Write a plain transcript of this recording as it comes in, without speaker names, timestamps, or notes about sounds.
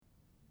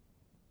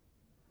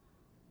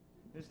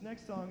This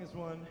next song is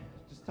one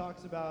just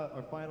talks about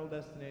our final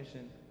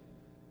destination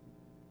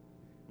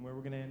and where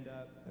we're going to end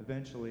up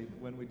eventually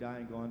when we die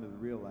and go on to the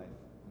real life.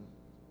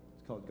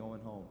 It's called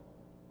Going Home.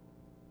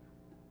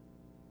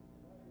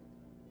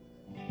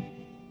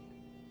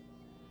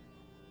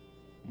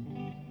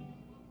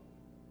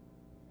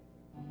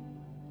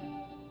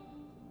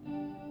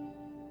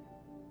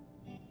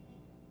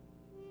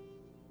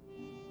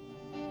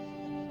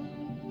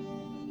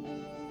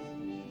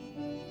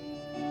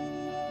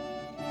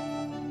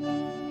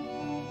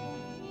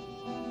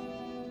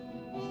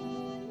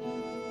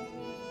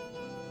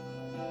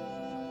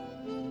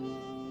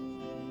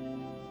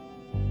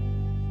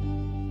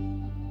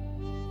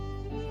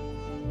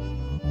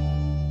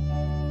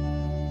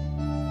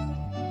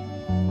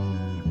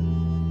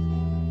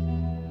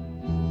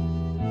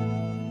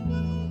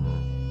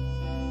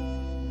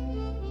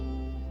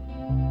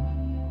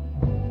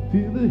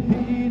 Feel the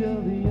heat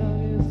of the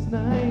youngest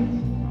night,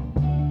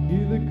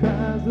 hear the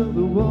cries of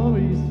the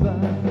warriors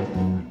fight.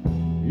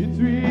 It's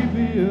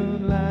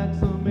revealed like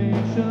some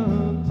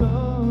ancient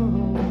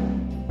tongue.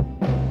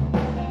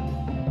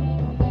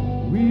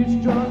 We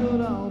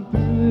struggled on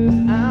through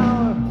this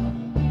hour,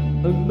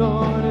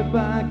 anointed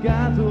by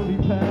God's holy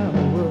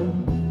power.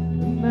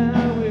 And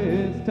now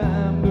it's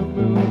time to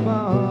move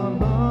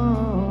on.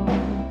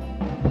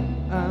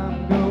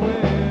 I'm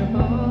going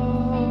home.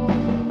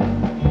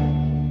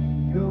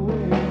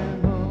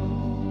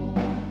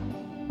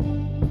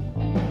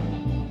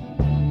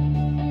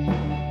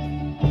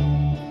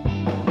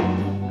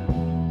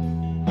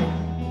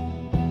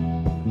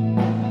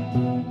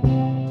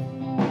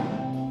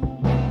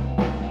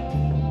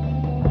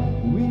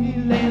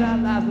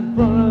 In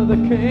front of the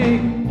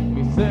king,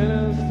 he sent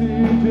us to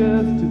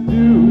just to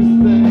do his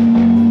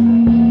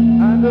thing.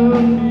 I know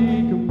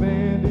he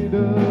commanded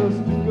us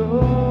to go.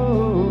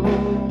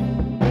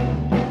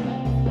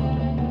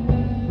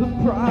 The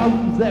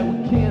problems that we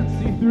can't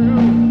see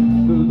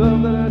through, the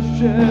love that I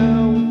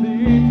share with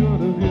each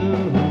one of you,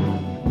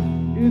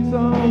 it's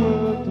all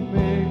work to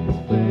make this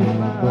place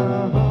my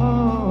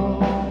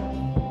home.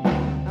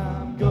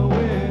 I'm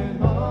going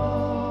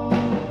home.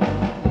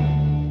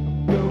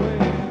 I'm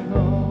going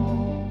home.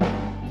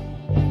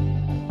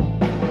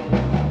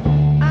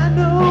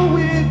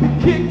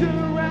 Kicked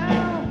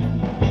around,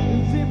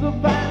 it seems to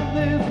find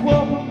this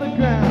wall from the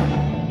ground.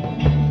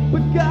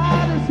 But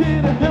God is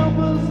here to help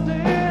us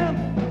stand.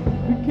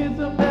 We can't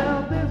stop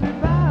down this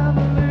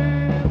revival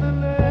in the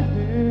land.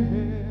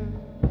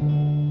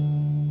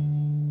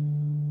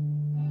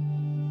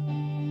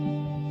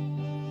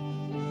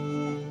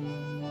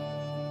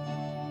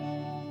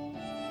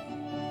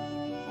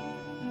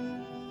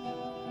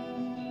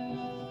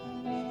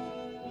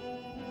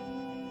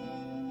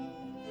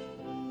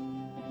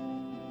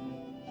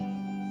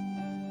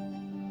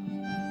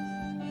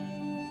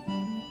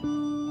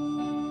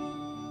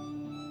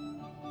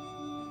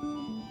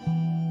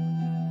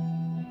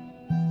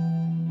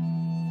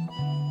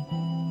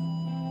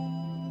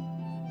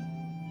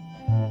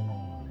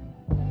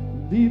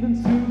 Leaving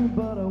soon,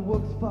 but our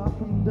work's far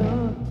from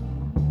done.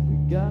 We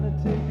gotta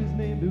take his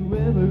name to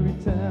every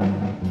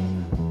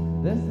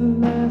town. That's the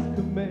last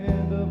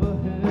command of a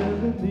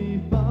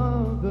heavenly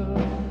Father.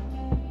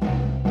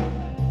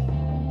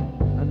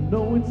 I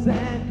know it's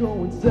sad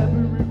going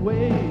separate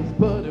ways,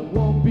 but it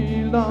won't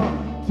be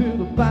long till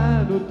the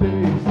final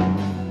days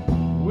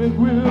when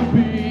we'll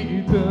be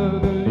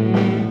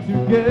eternally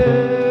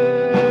together.